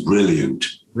 he was brilliant.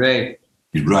 Right.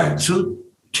 So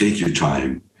take your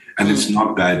time. And it's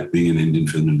not bad being in Indian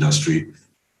film industry.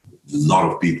 A lot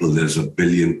of people, there's 1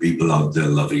 billion people out there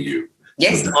loving you.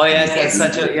 Yes. So that's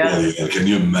such a, Can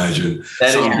you imagine?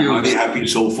 So I'm really happy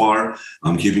so far.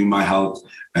 I'm giving my health.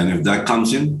 And if that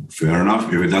comes in, fair enough.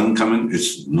 If it doesn't come in,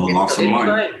 it's no loss of mine.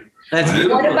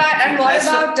 What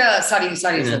about sorry,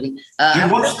 Sudhi.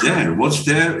 What's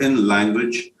there in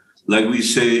language? Like we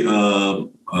say,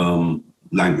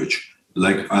 language.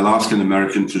 Like I'll ask an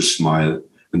American to smile,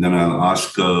 and then I'll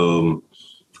ask an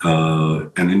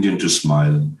Indian to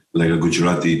smile, like a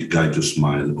Gujarati guy to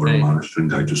smile or a Maharashtrian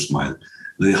guy to smile.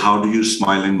 Like, how do you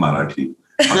smile in Marathi?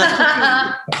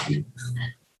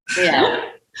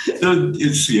 So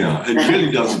it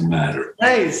really doesn't matter.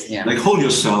 Nice. Yeah. Like hold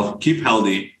yourself, keep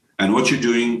healthy, and what you're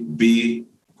doing, be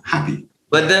happy.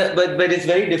 But it's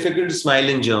very difficult to smile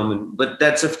in German. But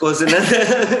that's of course another.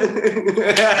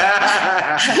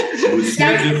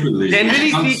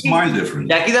 Generally speaking, smile different.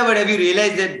 Yakida, but have you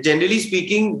realized that generally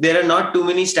speaking, there are not too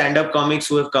many stand-up comics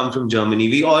who have come from Germany?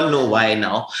 We all know why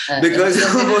now, because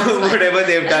of whatever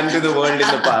they've done to the world in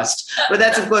the past. But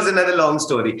that's of course another long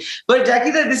story. But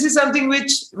Yakida, this is something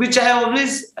which I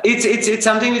always it's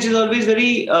something which is always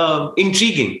very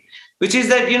intriguing, which is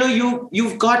that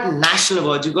you've got national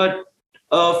awards, you've got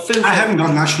film. I haven't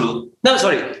got national. No,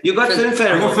 sorry. You got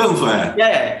Filmfare. I got Filmfare.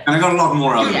 Yeah. And I got a lot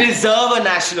more out You deserve a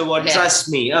national award, trust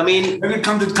me. I mean... When it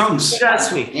comes, it comes.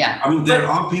 Trust me. Yeah. I mean, there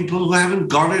are people who haven't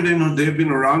got it and they've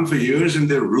been around for years and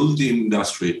they ruled the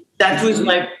industry. That was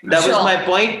my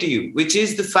point to you, which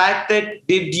is the fact that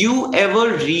did you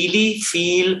ever really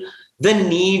feel the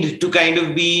need to kind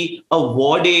of be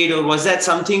awarded, or was that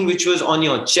something which was on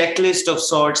your checklist of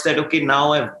sorts that, okay,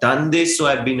 now I've done this, so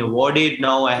I've been awarded,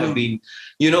 now I have been,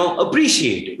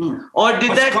 appreciated? Or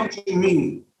did that come to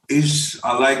me is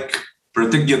like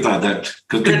Pratigyata, that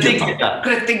Kritigyata.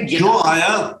 जो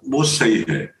आया वो सही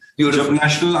है. जब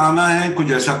national आना है,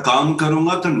 कुछ ऐसा काम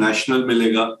करूंगा तो नेशनल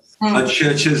मिलेगा.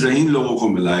 अच्छे ज़हीन लोगों को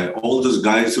मिला है. All those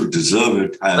guys who deserve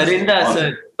it.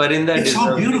 Parinda it's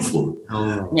so beautiful.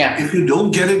 Yeah. If you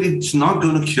don't get it, it's not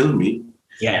going to kill me.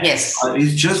 Yeah. Yes.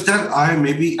 It's just that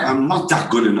I'm not that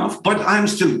good enough, but I'm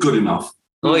still good enough.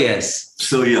 Oh, yes.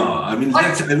 So, I mean,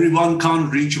 everyone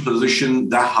can't reach a position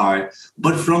that high,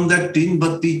 but from that Teen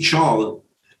Batti Chawl,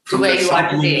 from where you are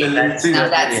today,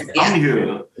 I'm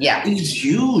here. Yeah. It's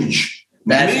huge.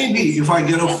 Maybe if I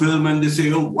get a film and they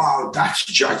say, oh, wow, that's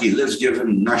Jackie, let's give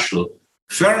him national.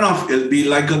 Fair enough. It'll be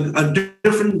like a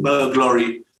different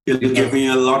glory. It'll give me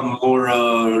a lot more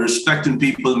respect in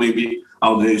people, maybe.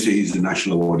 Out there say he's a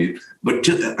national awardee. But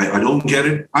I don't get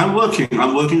it. I'm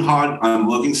working hard. I'm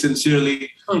working sincerely.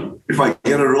 If I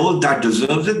get a role that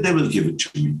deserves it, they will give it to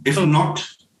me. If not...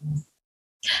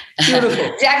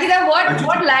 Beautiful. Jakida,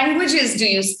 what languages do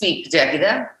you speak,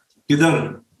 Jakida?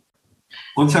 Kidhar?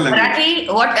 कौन सा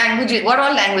language? What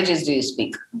all languages do you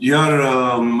speak? यार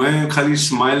मैं खाली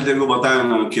smile तेरे को बताया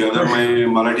ना कि अगर मैं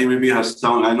मराठी में भी हंसता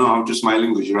हूँ, I know how to smile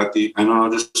in Gujarati, I know how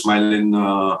to smile in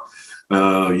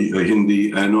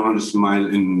Hindi, I know how to smile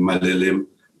in Malayalam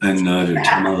and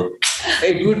Tamil.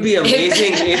 It would be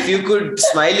amazing if you could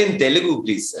smile in Telugu,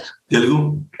 please, sir.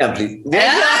 Telugu? Yeah, please.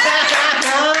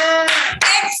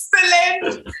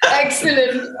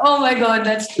 Excellent. Oh my God,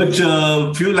 that's true.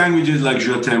 But few languages like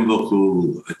Je t'aime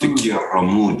beaucoup, Te quiero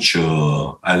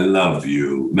mucho, I love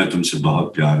you, मैं तुमसे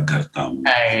बहुत प्यार करता हूँ.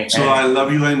 So I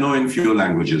love you, I know in few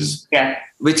languages. Yeah.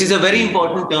 Which is a very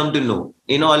important term to know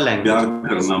in all languages. प्यार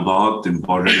करना बहुत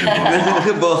important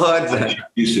है. बहुत.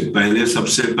 इससे पहले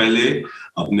सबसे पहले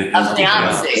अपने health को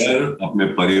प्यार कर, अपने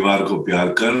परिवार को प्यार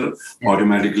कर,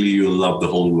 automatically you'll love the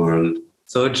whole world.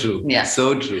 So true. Yeah.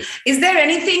 So true. Is there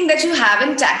anything that you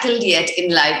haven't tackled yet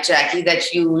in life, Jackie,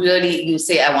 that you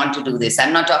say, I want to do this?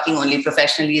 I'm not talking only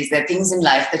professionally. Is there things in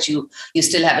life that you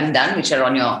still haven't done, which are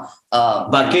on your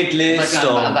bucket list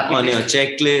or on your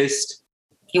checklist?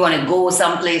 You want to go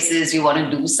some places, you want to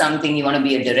do something, you want to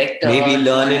be a director. Maybe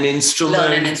learn an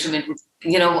instrument.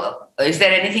 Is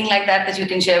there anything like that you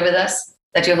can share with us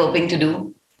that you're hoping to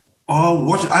do?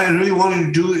 What I really wanted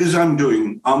to do is I'm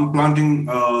planting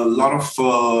a lot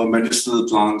of medicinal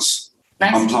plants.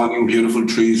 Nice. I'm planting beautiful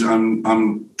trees.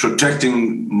 I'm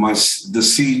protecting the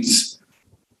seeds.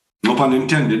 No pun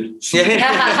intended.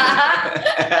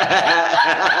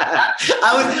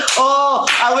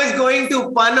 I was going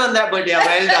to pun on that, but yeah,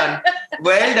 well done.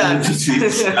 Well done.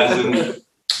 Seeds, as in,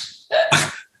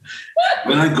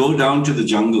 when I go down to the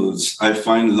jungles, I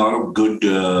find a lot of good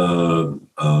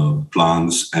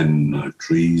plants and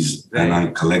trees, Right. and I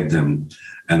collect them,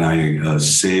 and I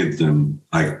save them.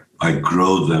 I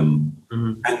grow them,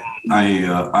 and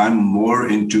I'm more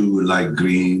into like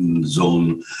green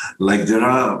zone. Like there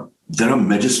are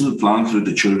medicinal plants that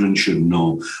the children should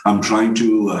know. I'm trying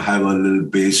to have a little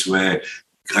base where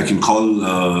I can call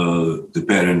the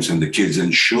parents and the kids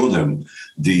and show them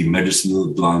the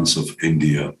medicinal plants of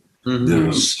India. There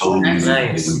are so many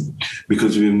Nice. of them,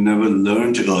 because we've never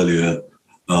learned earlier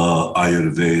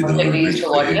Ayurveda. Okay, we used to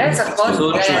watch. Yes, of course.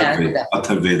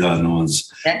 Atharveda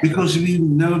knows. Yeah. Because we've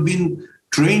never been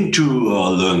trained to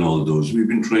learn all those. We've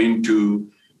been trained to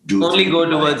do Only go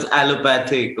towards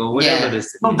allopathic or whatever Yeah. it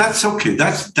is. No, that's okay.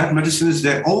 That medicine is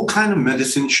there. All kind of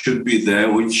medicine should be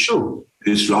there, which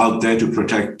is out there to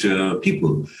protect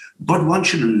people. But one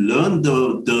should learn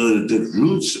the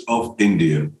roots of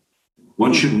India.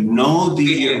 One should know the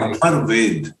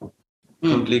Atharveda.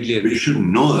 Completely agree. We should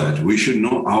know that. We should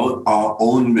know our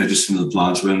own medicinal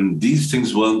plants. When these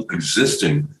things weren't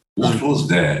existing, what was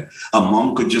there? A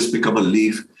mom could just pick up a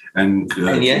leaf and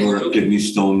yes. for a kidney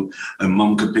stone. A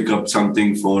mom could pick up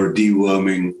something for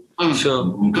deworming. Sure.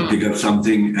 Mom could pick up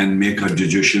something and make our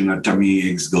digestion, our tummy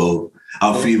aches go,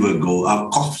 our fever go, our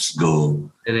coughs go.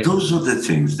 Correct. Those are the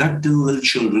things that the little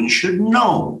children should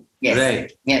know. Yes.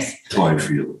 Right. Yes. That's how I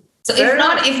feel. So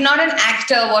if not an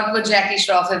actor, what would Jackie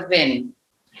Shroff have been?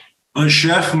 A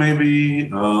chef, maybe.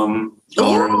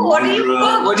 What do you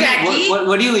cook, Jackie?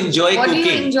 What do you enjoy What cooking? do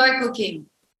you enjoy cooking?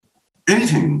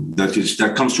 Anything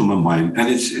that comes to my mind, and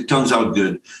it turns out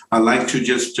good. I like to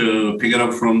just pick it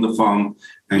up from the farm,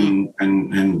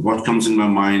 and what comes in my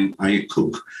mind, I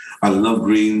cook. I love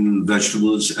green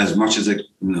vegetables as much as I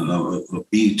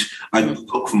eat. I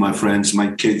cook for my friends,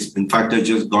 my kids. In fact, I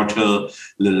just got her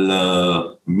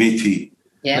little methi.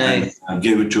 Yeah. Nice. I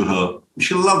gave it to her.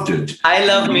 She loved it. I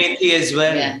love methi as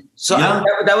well. Yeah. So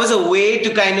that was a way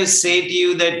to kind of say to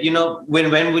you that,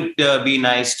 when would be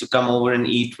nice to come over and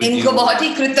eat with you? इनको बहुत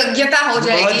ही कृतज्ञता हो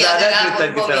जाएगी बहुत ज़्यादा अगर आप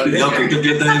उनको कृतज्ञता हो मिल- Yeah,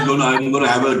 Kritagyata is I'm going to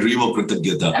have a dream of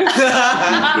Kritagyata.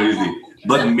 Crazy.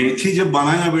 But methi जब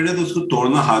बनाएगा बेटा तो उसको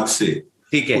तोड़ना हाथ से.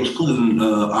 ठीक है. उसको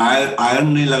आयरन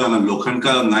नहीं लगाना, लोखंड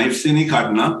का नाइफ से नहीं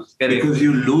काटना, because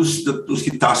you lose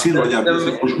उसकी तासीर हो जाती है,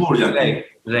 उसकी खुशबू हो जाती है.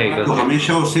 Right. तो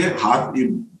हमेशा उसे हाथ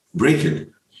you break it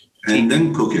and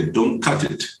then cook it. Don't cut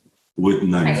it with Oh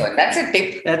my knife. God, that's a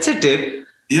tip. That's a tip.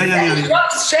 Yeah.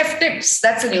 Chef tips.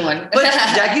 That's a new one. But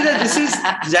Jackie,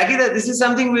 this is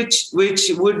something which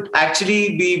would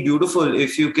actually be beautiful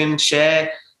if you can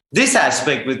share this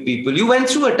aspect with people. You went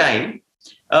through a time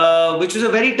which was a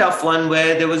very tough one,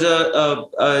 where there was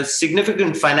a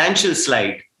significant financial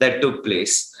slide that took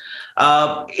place.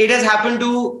 It has happened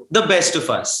to the best of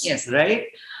us. Yes. Right?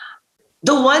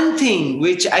 The one thing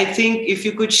which I think if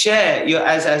you could share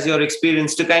as your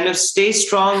experience to kind of stay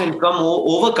strong and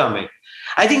overcome it,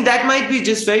 I think that might be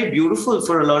just very beautiful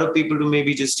for a lot of people to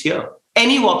maybe just hear.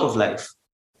 Any walk of life.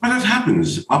 Well, it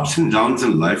happens. Ups and downs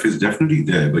in life is definitely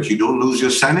there, but you don't lose your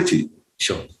sanity.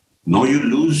 Sure. No, you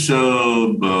lose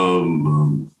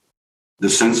the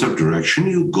sense of direction.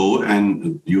 You go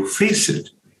and you face it.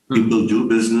 People do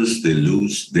business, they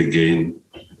lose, they gain.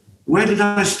 Where did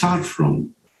I start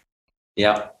from?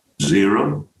 Yeah.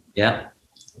 Zero. Yeah.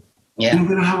 Yeah. And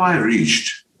where have I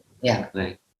reached? Yeah.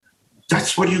 Right.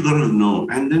 That's what you got to know.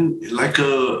 And then, like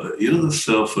the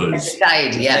surfers,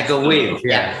 Tide, yeah. Like a wave.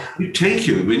 Yeah. you take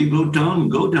you. When you go down,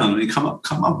 go down. When you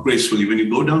come up gracefully. When you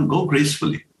go down, go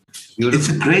gracefully. It's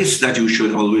a grace that you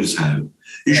should always have.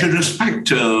 You should respect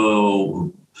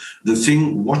the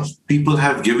thing, what people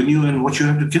have given you and what you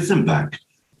have to give them back.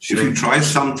 Sure. If you try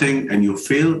something and you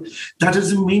fail, that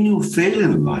doesn't mean you fail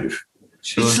in life.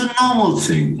 Sure. It's a normal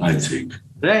thing, I think.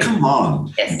 Right. Come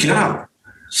on, Get up.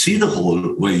 See the hole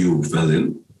where you fell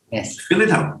in. Yes. Fill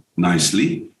it up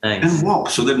nicely and walk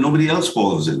so that nobody else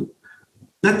falls in.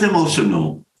 Let them also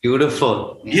know.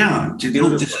 Beautiful. Yeah. This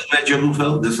is where Jabu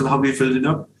fell. This is how we filled it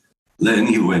up. Then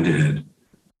he went ahead.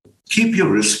 Keep your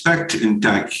respect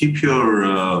intact. Keep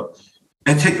your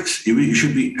ethics. You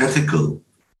should be ethical.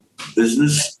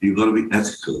 Business, you got to be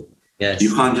ethical. Yes.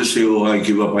 You can't just say, I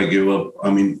give up. I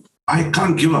mean, I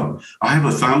can't give up. I have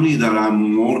a family that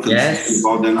I'm more concerned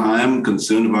about than I am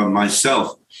concerned about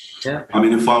myself. Yeah. I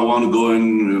mean, if I want to go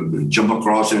and jump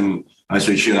across and I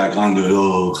say, shit, I can't do it.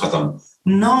 Oh, khatam.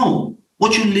 No.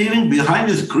 What you're leaving behind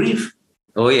is grief.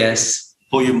 Oh, yes.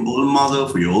 For your old mother,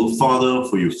 for your old father,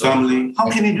 for your family. How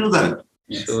can you do that?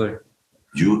 Sure.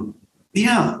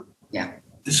 Yeah.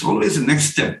 It's always the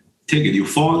next step. Take it. You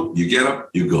fall, you get up,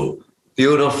 you go.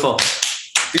 Beautiful.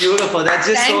 That's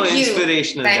just Thank so you.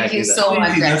 inspirational. Thank you Jackie. so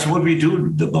much. That's what we do,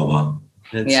 the Baba.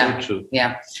 That's so true.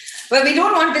 Yeah. Well, we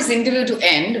don't want this interview to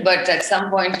end, but at some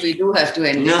point we do have to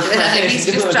end it. He's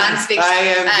just transfixed.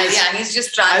 He's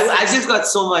just transfixed. I just got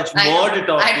so much more to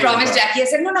talk I to promised you about. Jackie. I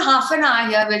said, no, half an hour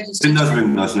here. We'll just.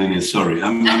 Sorry.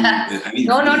 No.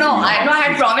 I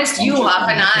had promised you half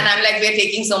an hour, and I'm like, we're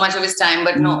taking so much of his time,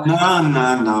 but no.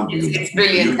 No. It's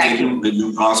brilliant. Thank you.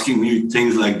 You're asking me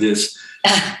things like this.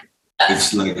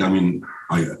 It's like,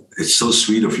 it's so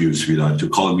sweet of you, sweetheart, to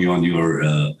call me on your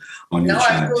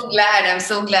chat. I'm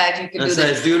so glad you could do that.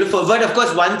 It's beautiful. But of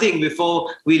course, one thing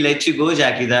before we let you go,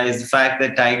 Jackie, that is the fact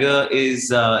that Tiger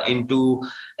is into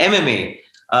MMA.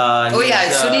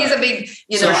 Sudhi is a big,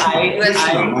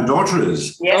 my daughter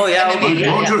is. Yes, oh, yeah, My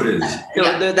daughter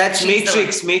is. That's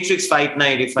Matrix Fight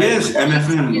Night. Yes,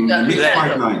 MFN, Mixed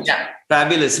Fight Night. Yeah.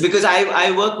 Fabulous. Because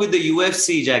I work with the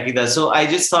UFC, Jackie, so I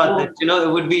just thought that,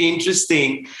 it would be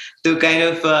interesting to kind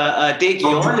of take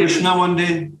Talk your... to Krishna one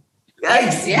day.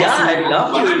 Yes. I'd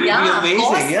love to. It would be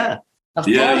amazing. Yeah.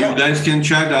 You guys can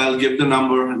chat. I'll give the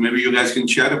number. Maybe you guys can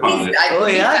chat about it.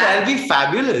 That'll be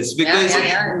fabulous because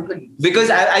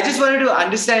I just wanted to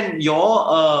understand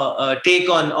your take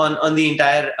on the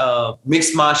entire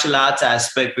mixed martial arts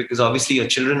aspect, because obviously your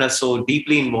children are so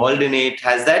deeply involved in it.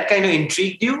 Has that kind of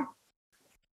intrigued you?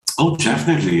 Oh,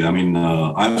 definitely. I mean,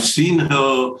 I've seen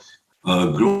her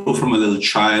grow from a little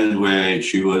child where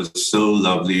she was so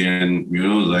lovely and,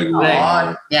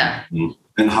 Right. Yeah.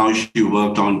 And how she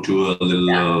worked onto a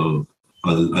little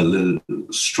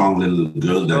strong little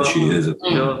girl that she is.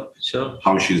 Sure.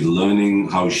 How she's learning,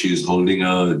 how she's holding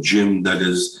a gym that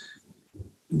is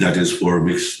for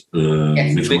mixed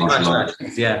martial arts.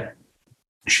 Yeah.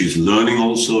 She's learning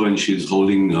also, and she's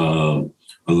holding a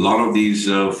lot of these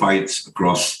fights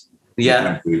across the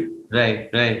country.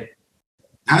 Right.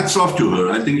 Hats off to her.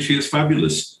 I think she is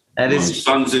fabulous. That is.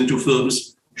 Son's into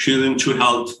films. She's into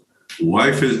health.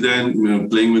 Wife is then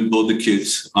playing with both the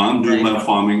kids. I'm doing my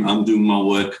farming. I'm doing my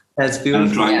work. That's beautiful.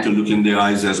 I'm trying to look in their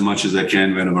eyes as much as I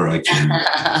can whenever I can.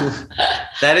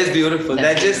 That is beautiful.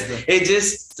 It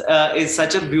just is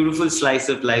such a beautiful slice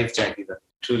of life, Jackie. That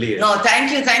truly is. No,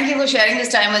 thank you. Thank you for sharing this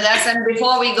time with us. And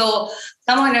before we go,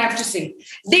 come on, I have to sing.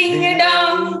 Ding a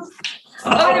dong.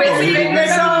 Oh, we sing a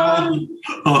song.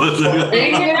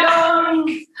 Ding a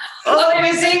dong. Oh,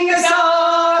 we sing a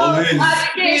song.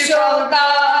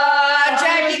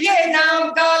 Jackie ke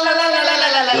naam ka la la la la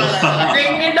la la.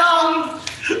 Ding a dong.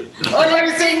 Oh,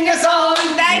 we sing a song.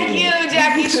 Thank you,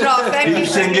 Jackie Shroff. Thank you.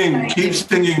 Keep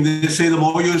singing. They say the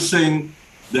more you sing,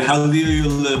 the healthier you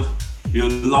live. The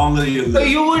longer you live. So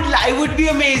it would be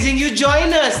amazing. You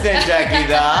join us then, Jackie.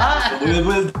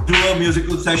 We'll do a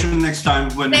musical session next time.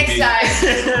 Next time.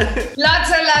 Lots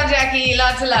of love, Jackie.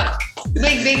 Lots of love.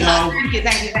 Big hug.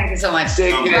 Thank you so much.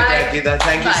 Take care, Jackie.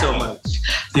 Thank you so much.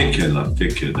 Take care, love.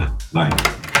 Take care. Bye.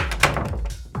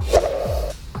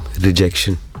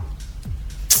 Rejection.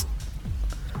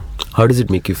 How does it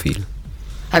make you feel?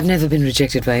 I've never been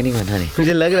rejected by anyone, honey.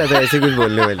 मुझे लग रहा था ऐसे कुछ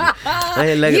बोलने वाली.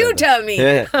 You tell me.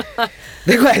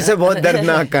 देखो ऐसा बहुत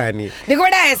दर्दनाक कहानी. देखो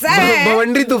बेटा ऐसा है.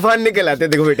 भवंडरी तूफान निकल आते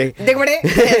देखो बेटे. देखो बेटे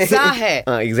ऐसा है.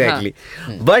 हाँ exactly.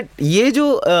 But ये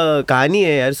जो कहानी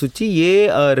है यार सुची, ये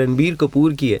रणबीर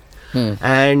कपूर की है.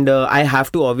 And I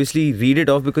have to obviously read it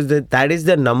off because that is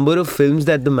the number of films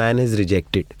that the man has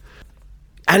rejected.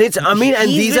 And it's, and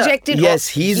he's these rejected. are, yes,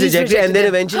 he's rejected, and then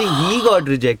eventually he got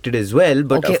rejected as well.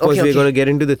 But of course, we're going to get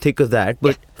into the thick of that.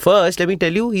 But first, let me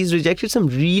tell you, he's rejected some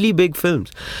really big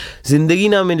films. Zindagi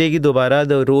Na Milegi Dobara,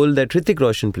 the role that Hrithik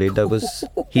Roshan played,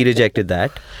 he rejected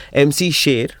that. MC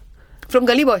Sher. From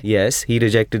Gully Boy. Yes, he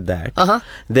rejected that.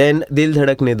 Then Dil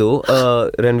Dhadakne Do,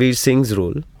 Ranveer Singh's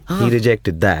role. He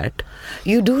rejected that.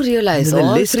 You do realize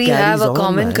all three have a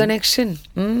common connection.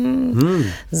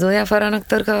 Zoya Farhan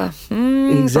Akhtar ka.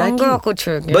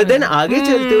 Exactly. But then aage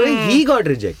chalte hue, he got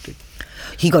rejected.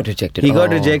 He got rejected. He got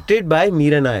rejected by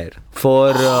Meera Nair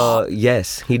for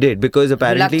yes, he did, because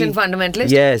apparently reluctant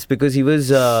fundamentalist. Yes, because he was.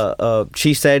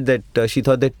 She said that she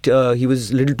thought that he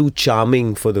was a little too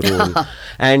charming for the role,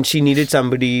 and she needed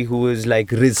somebody who was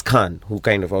like Riz Khan, who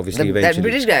kind of obviously eventually that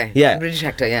British guy, British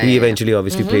actor. Yeah, he eventually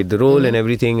obviously played the role and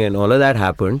everything, and all of that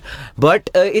happened. But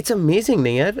it's amazing,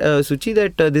 nahi yaar, Suchi,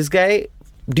 that this guy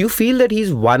do you feel that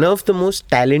he's one of the most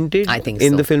talented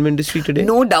in the film industry today?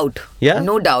 No doubt. Yeah?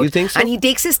 No doubt. You think so? And he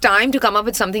takes his time to come up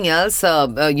with something else.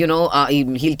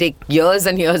 He'll take years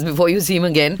and years before you see him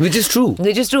again. Which is true.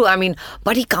 I mean,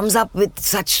 but he comes up with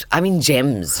such,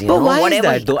 gems. But why is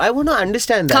that though? I want to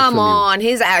understand that. Come on,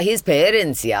 his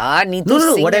parents, yeah.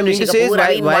 No. What I mean to say is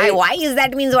why is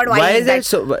that means what? Why is that?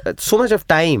 So much of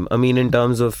time? I mean, in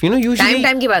terms of usually.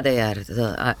 Time की बात है यार.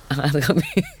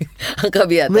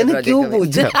 कभी आता है मैंने क्यों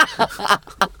पूछा?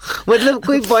 मतलब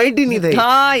कोई point ही नहीं था.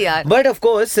 हाँ यार. But of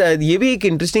course, ये भी एक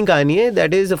interesting कहानी है.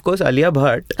 That is of course Alia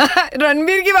Bhatt.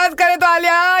 Ranbir की बात करें तो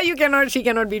Alia, she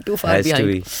cannot be too far behind. To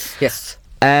be. Yes.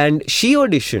 And she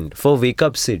auditioned for Wake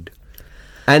Up Sid.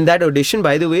 And that audition,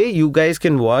 by the way, you guys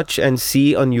can watch and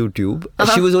see on YouTube.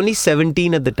 She was only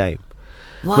 17 at the time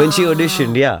when she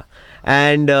auditioned, yeah.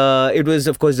 And it was,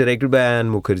 of course, directed by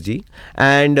Ayan Mukherjee.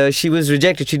 And she was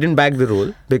rejected. She didn't back the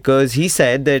role because he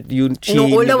said that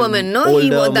older woman, no?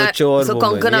 Older, mature so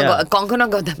woman. Konkona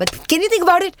got that. But can you think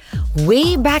about it?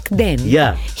 Way back then,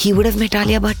 he would have met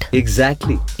Alia Bhatt.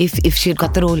 Exactly. If she had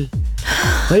got the role.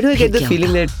 Why do I get the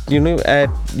feeling that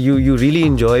you really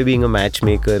enjoy being a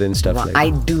matchmaker and stuff like that?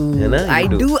 I do.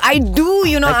 I do.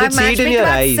 I've matchmaked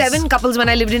about 7 couples when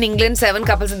I lived in England. 7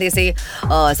 couples, and they say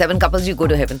 7 couples you go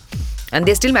to heaven. And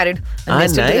they're still married. And they're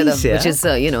still together. Yeah. Which is,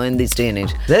 in this day and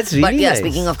age. That's really nice.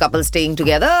 Speaking of couples staying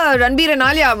together, Ranbir and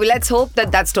Alia, let's hope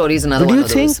that story is another one of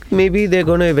those. Do you think maybe they're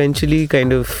going to eventually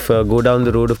kind of go down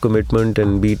the road of commitment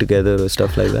and be together or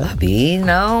stuff like that? Maybe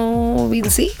now we'll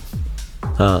see.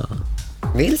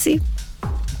 We'll see.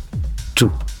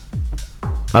 True.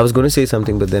 I was going to say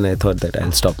something, but then I thought that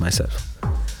I'll stop myself.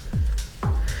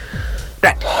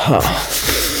 Right.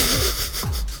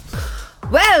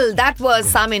 Well, that was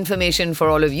some information for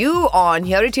all of you on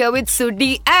Hear It Here with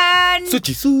Sudhi and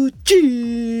Suchi.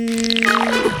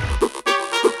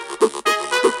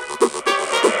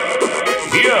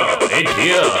 Hear It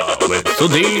Here with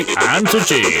Sudhi and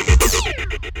Suchi.